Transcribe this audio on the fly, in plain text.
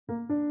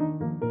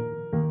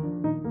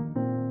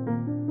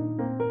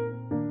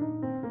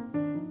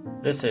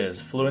This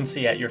is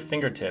Fluency at Your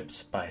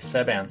Fingertips by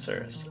Seb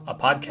Answers, a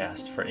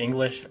podcast for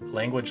English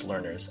language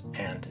learners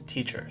and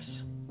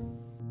teachers.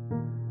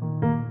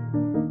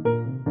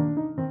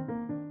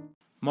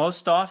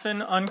 Most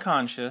often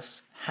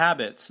unconscious,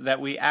 habits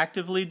that we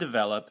actively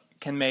develop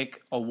can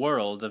make a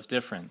world of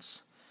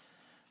difference.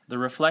 The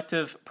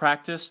reflective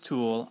practice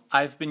tool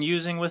I've been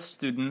using with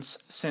students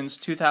since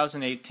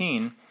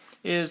 2018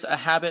 is a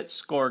habit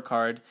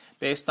scorecard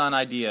based on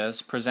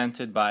ideas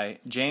presented by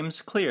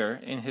James Clear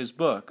in his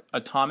book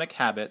Atomic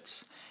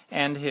Habits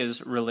and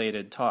his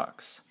related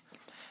talks.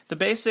 The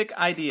basic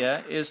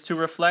idea is to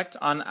reflect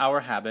on our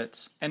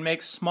habits and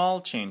make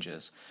small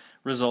changes,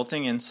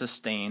 resulting in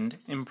sustained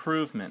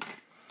improvement.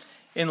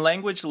 In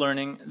language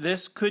learning,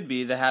 this could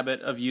be the habit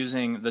of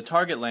using the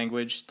target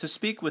language to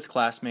speak with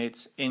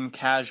classmates in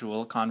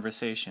casual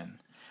conversation,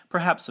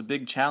 perhaps a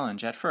big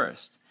challenge at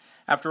first.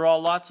 After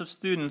all, lots of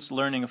students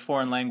learning a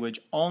foreign language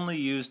only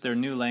use their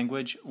new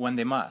language when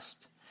they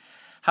must.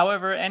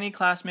 However, any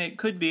classmate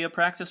could be a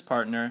practice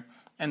partner,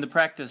 and the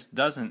practice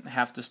doesn't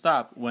have to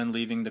stop when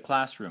leaving the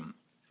classroom.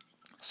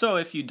 So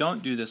if you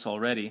don't do this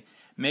already,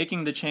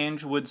 making the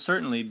change would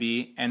certainly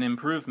be an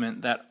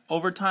improvement that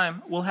over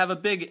time will have a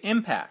big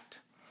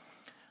impact.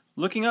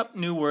 Looking up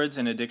new words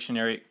in a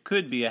dictionary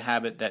could be a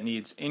habit that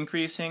needs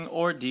increasing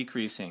or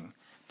decreasing,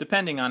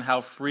 depending on how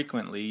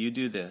frequently you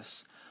do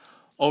this.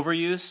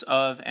 Overuse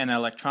of an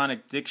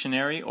electronic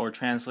dictionary or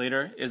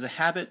translator is a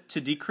habit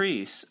to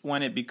decrease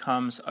when it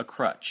becomes a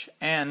crutch,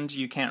 and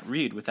you can't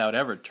read without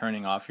ever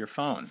turning off your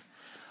phone.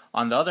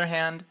 On the other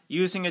hand,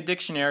 using a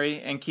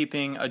dictionary and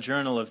keeping a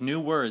journal of new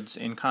words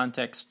in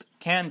context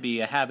can be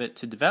a habit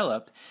to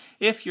develop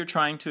if you're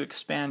trying to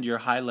expand your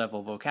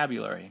high-level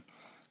vocabulary.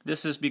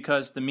 This is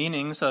because the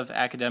meanings of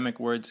academic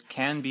words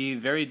can be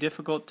very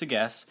difficult to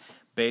guess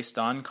based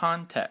on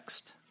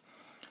context.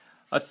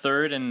 A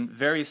third and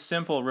very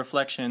simple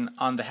reflection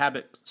on the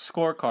habit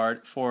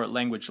scorecard for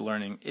language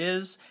learning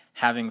is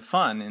having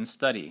fun in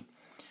study.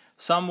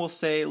 Some will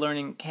say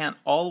learning can't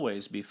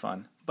always be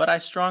fun, but I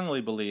strongly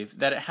believe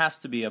that it has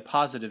to be a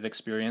positive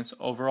experience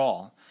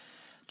overall.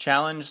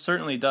 Challenge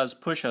certainly does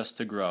push us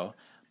to grow,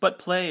 but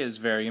play is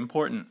very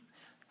important.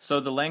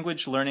 So the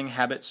language learning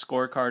habit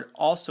scorecard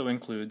also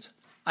includes,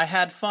 I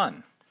had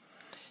fun.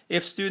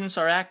 If students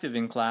are active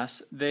in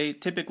class, they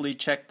typically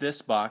check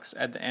this box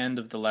at the end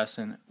of the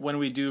lesson when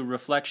we do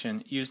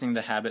reflection using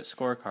the habit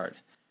scorecard.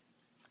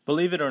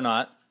 Believe it or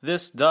not,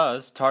 this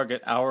does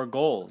target our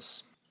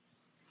goals.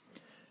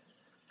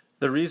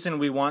 The reason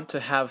we want to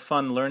have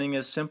fun learning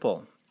is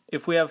simple.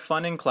 If we have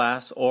fun in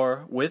class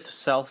or with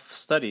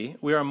self-study,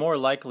 we are more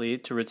likely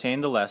to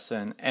retain the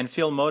lesson and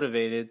feel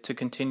motivated to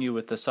continue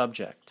with the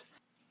subject.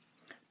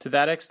 To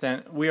that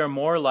extent, we are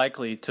more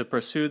likely to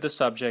pursue the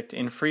subject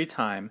in free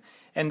time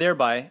and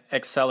thereby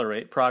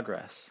accelerate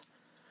progress.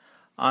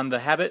 On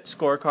the habit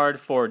scorecard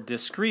for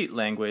discrete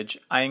language,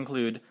 I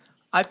include,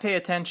 I pay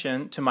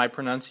attention to my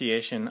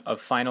pronunciation of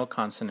final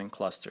consonant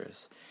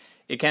clusters.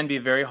 It can be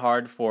very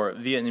hard for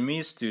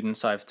Vietnamese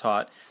students I've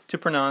taught to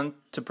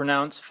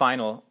pronounce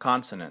final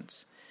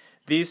consonants.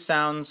 These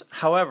sounds,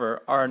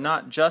 however, are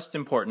not just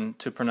important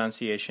to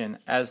pronunciation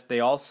as they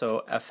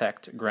also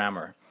affect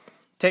grammar.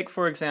 Take,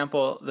 for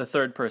example, the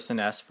third person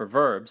S for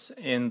verbs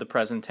in the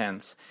present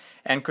tense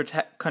and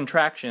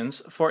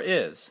contractions for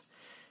is.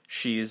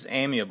 She's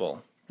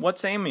amiable.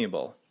 What's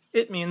amiable?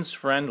 It means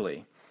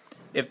friendly.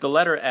 If the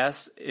letter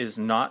S is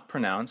not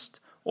pronounced,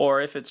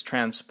 or if it's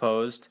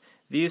transposed,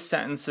 these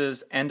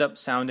sentences end up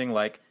sounding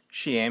like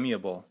she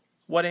amiable.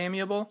 What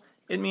amiable?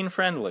 It mean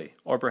friendly,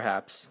 or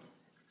perhaps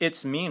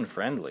it's mean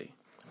friendly,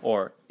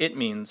 or it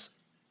mean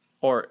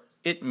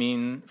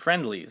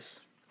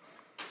friendlies.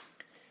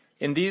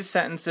 In these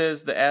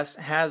sentences, the S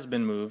has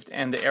been moved,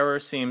 and the error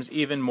seems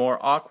even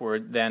more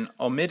awkward than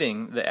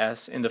omitting the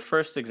S in the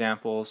first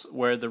examples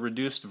where the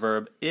reduced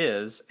verb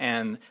is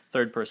and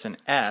third person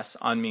S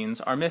on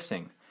means are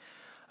missing.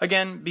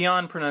 Again,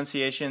 beyond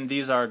pronunciation,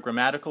 these are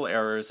grammatical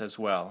errors as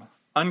well.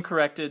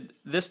 Uncorrected,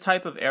 this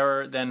type of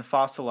error then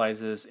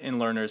fossilizes in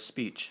learner's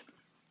speech.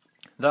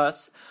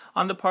 Thus,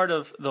 on the part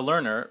of the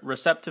learner,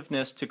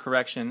 receptiveness to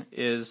correction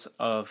is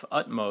of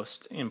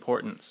utmost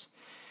importance.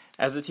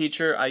 As a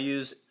teacher, I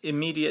use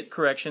immediate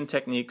correction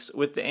techniques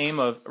with the aim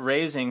of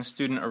raising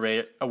student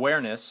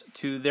awareness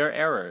to their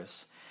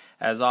errors.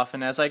 As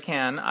often as I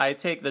can, I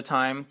take the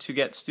time to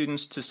get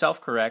students to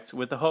self-correct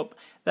with the hope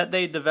that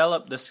they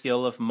develop the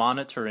skill of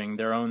monitoring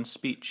their own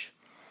speech.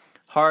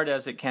 Hard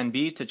as it can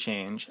be to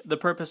change, the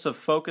purpose of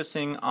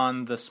focusing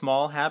on the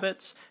small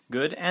habits,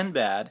 good and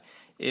bad,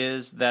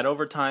 is that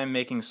over time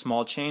making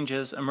small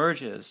changes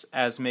emerges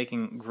as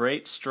making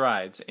great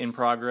strides in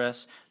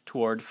progress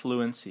toward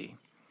fluency.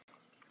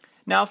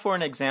 Now for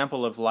an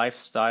example of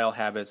lifestyle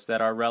habits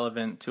that are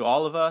relevant to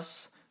all of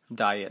us,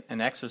 diet and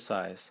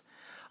exercise.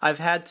 I've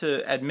had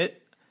to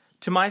admit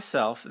to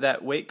myself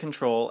that weight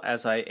control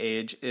as I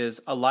age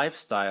is a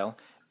lifestyle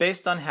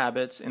based on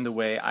habits in the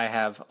way I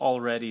have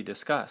already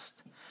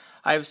discussed.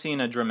 I have seen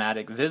a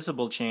dramatic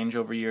visible change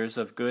over years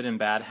of good and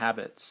bad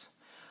habits.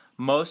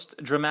 Most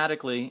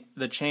dramatically,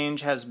 the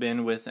change has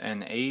been with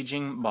an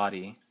aging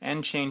body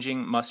and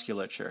changing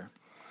musculature.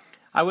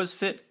 I was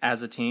fit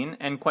as a teen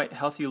and quite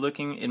healthy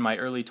looking in my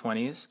early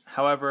 20s.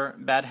 However,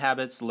 bad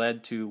habits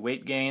led to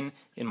weight gain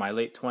in my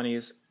late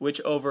 20s,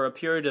 which over a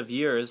period of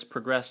years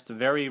progressed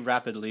very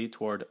rapidly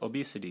toward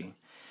obesity.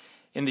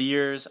 In the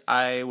years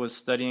I was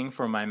studying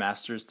for my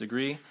master's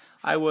degree,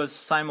 I was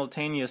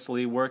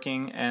simultaneously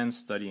working and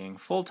studying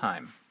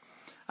full-time.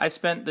 I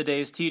spent the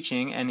days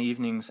teaching and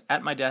evenings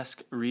at my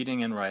desk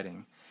reading and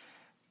writing.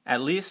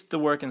 At least the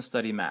work and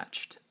study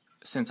matched,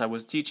 since I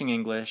was teaching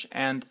English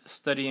and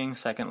studying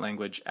second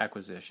language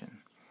acquisition.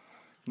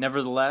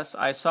 Nevertheless,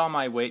 I saw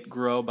my weight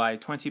grow by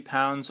 20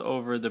 pounds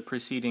over the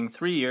preceding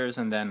 3 years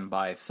and then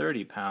by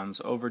 30 pounds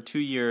over 2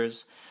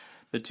 years,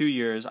 the 2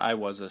 years I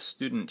was a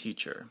student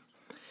teacher.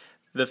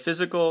 The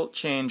physical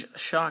change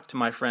shocked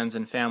my friends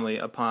and family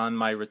upon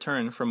my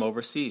return from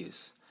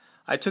overseas.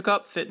 I took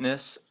up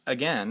fitness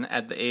again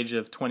at the age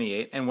of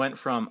 28 and went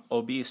from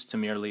obese to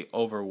merely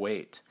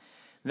overweight.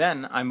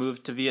 Then I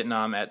moved to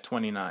Vietnam at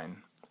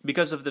 29.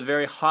 Because of the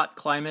very hot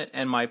climate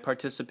and my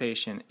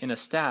participation in a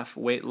staff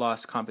weight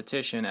loss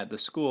competition at the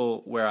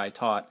school where I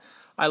taught,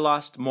 I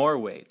lost more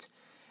weight.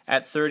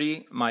 At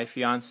 30, my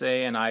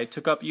fiancé and I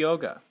took up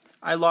yoga.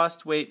 I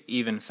lost weight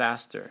even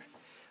faster.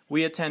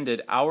 We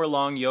attended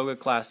hour-long yoga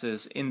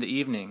classes in the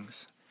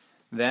evenings.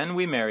 Then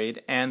we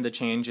married, and the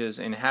changes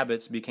in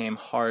habits became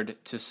hard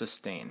to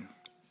sustain.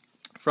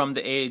 From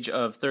the age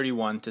of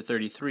 31 to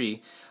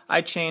 33,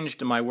 I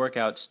changed my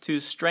workouts to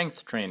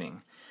strength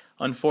training.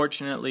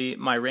 Unfortunately,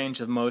 my range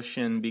of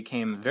motion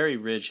became very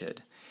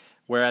rigid.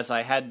 Whereas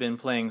I had been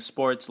playing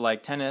sports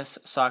like tennis,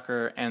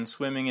 soccer, and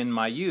swimming in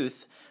my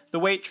youth, the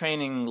weight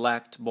training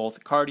lacked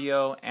both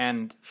cardio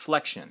and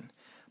flexion.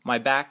 My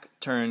back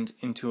turned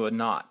into a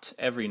knot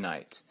every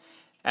night.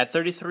 At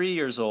 33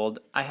 years old,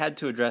 I had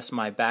to address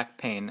my back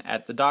pain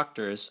at the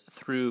doctor's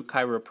through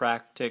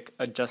chiropractic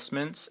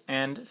adjustments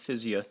and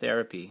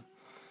physiotherapy.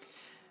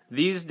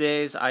 These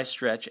days I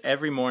stretch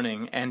every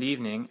morning and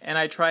evening, and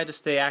I try to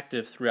stay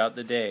active throughout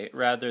the day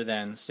rather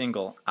than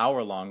single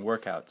hour-long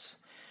workouts.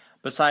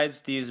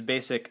 Besides these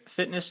basic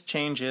fitness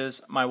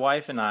changes, my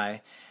wife and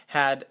I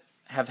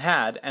have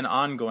had an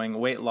ongoing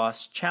weight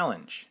loss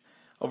challenge.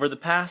 Over the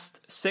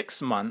past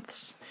 6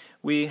 months,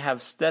 we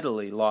have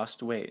steadily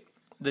lost weight.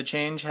 The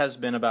change has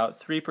been about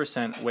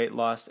 3% weight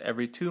loss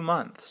every 2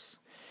 months.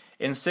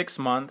 In 6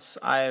 months,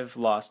 I've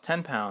lost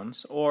 10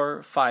 pounds,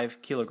 or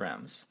 5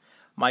 kilograms.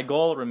 My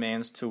goal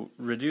remains to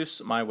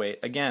reduce my weight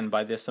again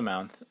by this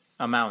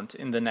amount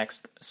in the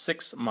next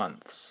 6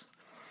 months.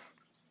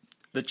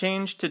 The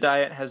change to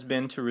diet has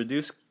been to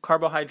reduce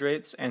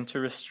carbohydrates and to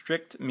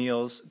restrict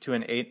meals to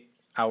an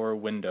 8-hour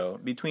window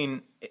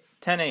between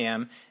 10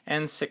 a.m.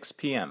 and 6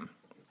 p.m.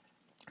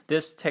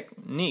 This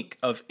technique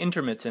of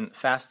intermittent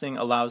fasting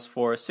allows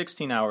for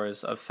 16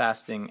 hours of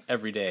fasting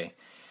every day.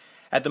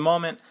 At the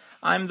moment,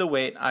 I'm the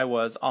weight I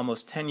was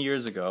almost 10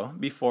 years ago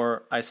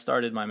before I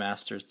started my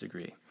master's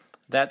degree.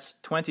 That's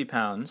 20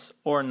 pounds,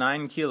 or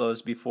 9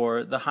 kilos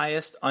before the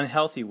highest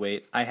unhealthy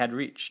weight I had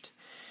reached.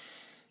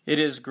 It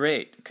is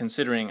great,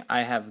 considering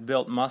I have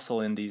built muscle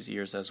in these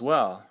years as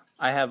well.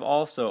 I have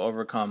also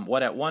overcome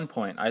what at one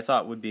point I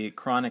thought would be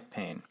chronic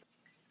pain.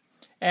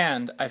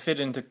 And I fit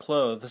into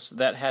clothes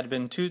that had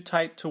been too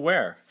tight to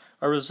wear,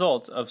 a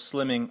result of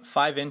slimming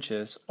 5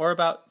 inches, or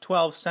about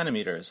 12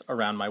 centimeters,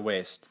 around my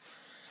waist.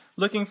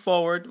 Looking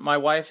forward, my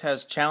wife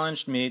has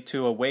challenged me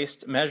to a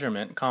waist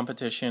measurement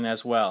competition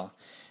as well.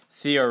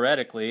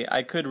 Theoretically,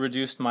 I could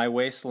reduce my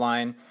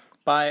waistline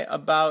by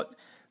about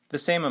the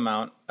same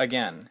amount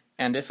again,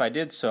 and if I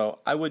did so,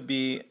 I would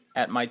be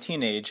at my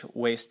teenage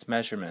waist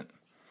measurement.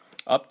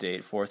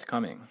 Update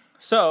forthcoming.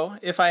 So,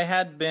 if I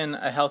had been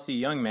a healthy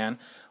young man,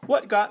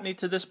 what got me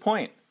to this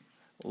point?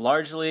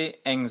 Largely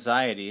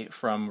anxiety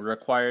from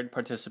required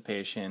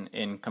participation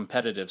in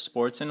competitive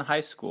sports in high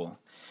school.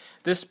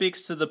 This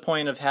speaks to the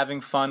point of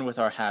having fun with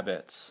our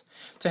habits,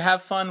 to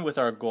have fun with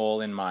our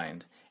goal in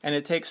mind. And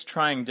it takes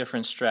trying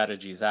different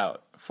strategies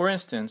out. For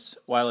instance,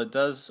 while it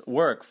does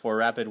work for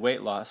rapid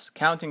weight loss,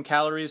 counting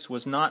calories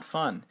was not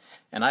fun,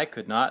 and I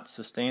could not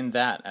sustain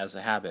that as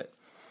a habit.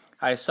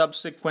 I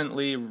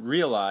subsequently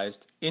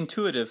realized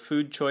intuitive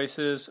food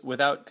choices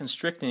without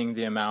constricting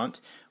the amount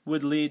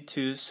would lead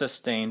to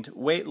sustained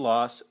weight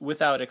loss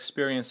without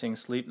experiencing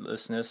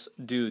sleeplessness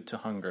due to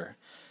hunger.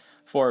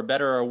 For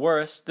better or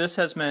worse, this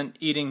has meant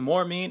eating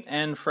more meat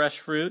and fresh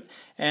fruit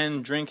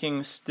and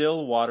drinking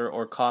still water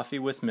or coffee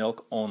with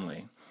milk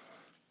only.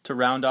 To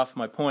round off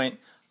my point,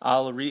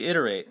 I'll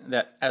reiterate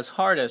that as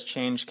hard as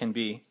change can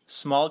be,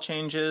 small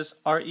changes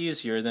are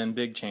easier than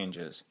big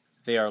changes.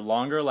 They are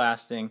longer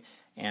lasting,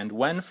 and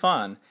when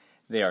fun,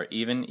 they are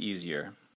even easier.